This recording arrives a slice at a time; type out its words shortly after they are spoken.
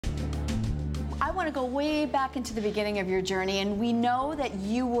I want to go way back into the beginning of your journey, and we know that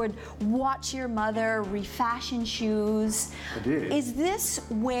you would watch your mother refashion shoes. I did. Is this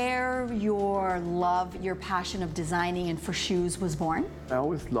where your love, your passion of designing and for shoes was born? I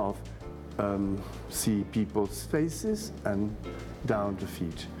always love see people's faces and down to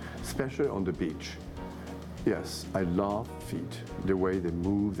feet, especially on the beach. Yes, I love feet, the way they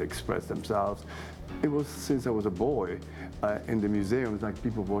move, they express themselves. It was since I was a boy in the museums, like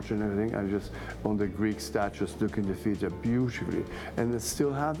people watching everything, I just, on the Greek statues, looking the feet up beautifully, and they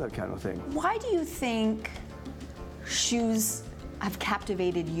still have that kind of thing. Why do you think shoes have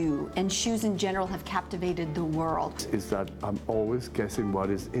captivated you, and shoes in general have captivated the world? Is that I'm always guessing what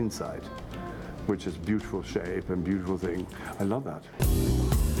is inside, which is beautiful shape and beautiful thing. I love that.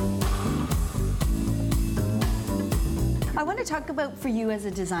 I want to talk about for you as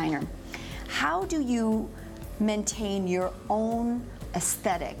a designer. How do you maintain your own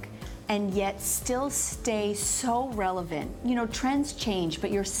aesthetic and yet still stay so relevant? You know, trends change,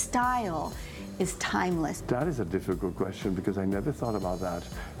 but your style is timeless. That is a difficult question because I never thought about that.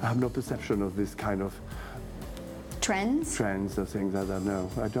 I have no perception of this kind of trends or things like that. No,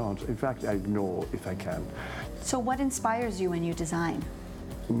 I don't. In fact, I ignore if I can. So what inspires you when you design?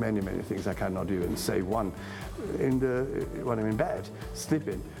 Many things. I cannot even say one. When I'm in bed,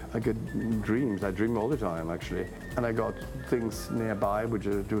 sleeping, I get dreams. I dream all the time, actually. And I got things nearby, which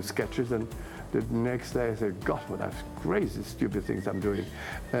I do sketches, and the next day I say, God, what are crazy, stupid things I'm doing.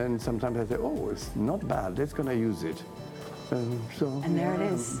 And sometimes I say, oh, it's not bad, let's gonna use it. And there it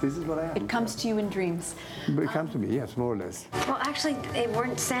is. This is what I am. It comes to you in dreams. But it comes to me, yes, more or less. Well, actually, they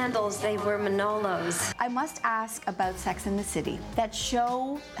weren't sandals, they were Manolos. I must ask about Sex and the City. That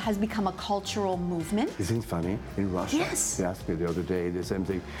show has become a cultural movement. Isn't it funny? In Russia, yes. They asked me the other day the same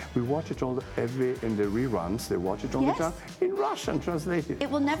thing. We watch it all in the reruns. They watch it all the time in Russian, translated.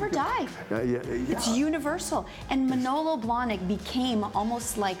 It will never die. It's universal. And Manolo Blahnik became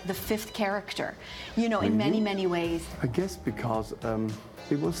almost like the fifth character, you know, in many ways. I guess because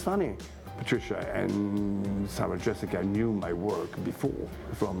it was funny. Patricia and Sarah Jessica knew my work before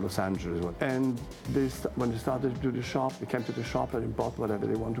from Los Angeles. And when they started to do the shop, they came to the shop and bought whatever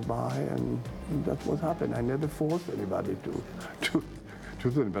they want to buy, and that's what happened. I never forced anybody to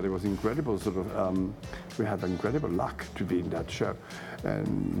do it, but it was incredible. We had incredible luck to be in that show.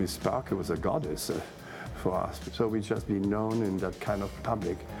 And Miss Parker was a goddess for us. So we just been known in that kind of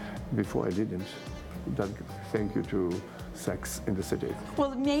public before I didn't. Thank you to Sex in the City.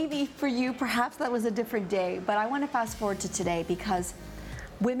 Well, maybe for you, perhaps that was a different day, but I want to fast forward to today because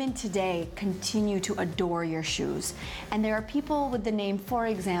women today continue to adore your shoes. And there are people with the name, for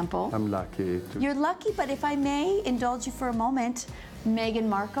example... I'm lucky. You're lucky, but if I may indulge you for a moment, Meghan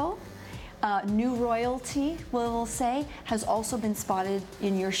Markle, new royalty, we'll say, has also been spotted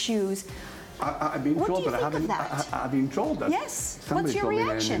in your shoes. I've been told that. I've been told that. Yes. Somebody What's your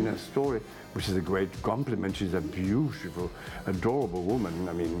reaction? In a story, which is a great compliment. She's a beautiful, adorable woman.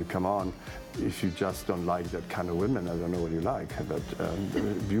 I mean, come on. If you just don't like that kind of women, I don't know what you like, but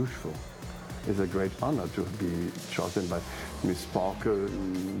beautiful. It's a great honor to be chosen by Miss Parker,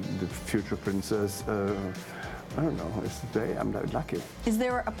 the future princess. I don't know, it's today I'm lucky. Is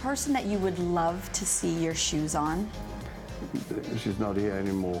there a person that you would love to see your shoes on? She's not here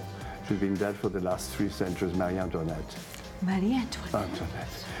anymore. She's been dead for the last 3 centuries, Marie Antoinette. Marie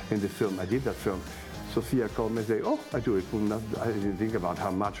Antoinette. In the film, I did that film. Sophia called me and said, oh, I do it. Boom. I didn't think about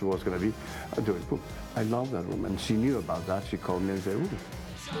how much it was going to be. I do it. Boom. I love that woman. She knew about that. She called me and said, ooh.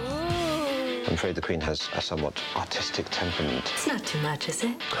 I'm afraid the Queen has a somewhat artistic temperament. It's not too much, is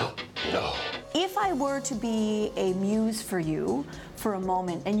it? No. If I were to be a muse for you for a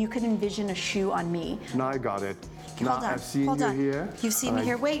moment and you could envision a shoe on me. Now I got it. Hold on, I've seen hold you on. here. You've seen me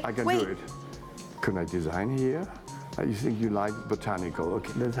here. Wait, I can wait. do it. Can I design here? You think you like botanical?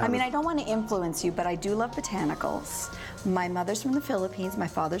 Okay, let's have I don't want to influence you, but I do love botanicals. My mother's from the Philippines, my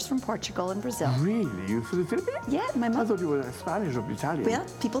father's from Portugal and Brazil. Really? You from the Philippines? Yeah, my mother. I thought you were Spanish or Italian. Well,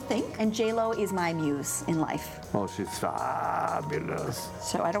 people think. And J-Lo is my muse in life. Oh, she's fabulous.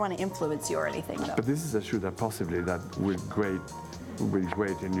 So I don't want to influence you or anything, though. But this is a shoe that possibly that will be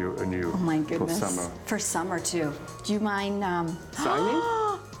great in you oh my goodness. for summer. For summer too. Do you mind signing?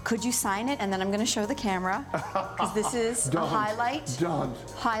 Could you sign it? And then I'm going to show the camera because this is a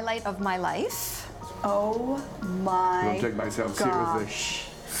highlight of my life. Oh my I don't take myself gosh.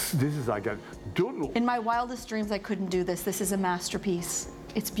 seriously. This is like a doodle. In my wildest dreams, I couldn't do this. This is a masterpiece.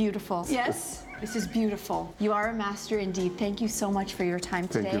 It's beautiful. Yes, this is beautiful. You are a master indeed. Thank you so much for your time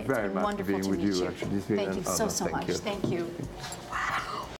today. Thank you very much wonderful for being to with meet you. Actually, Thank you so much. you. Thank you.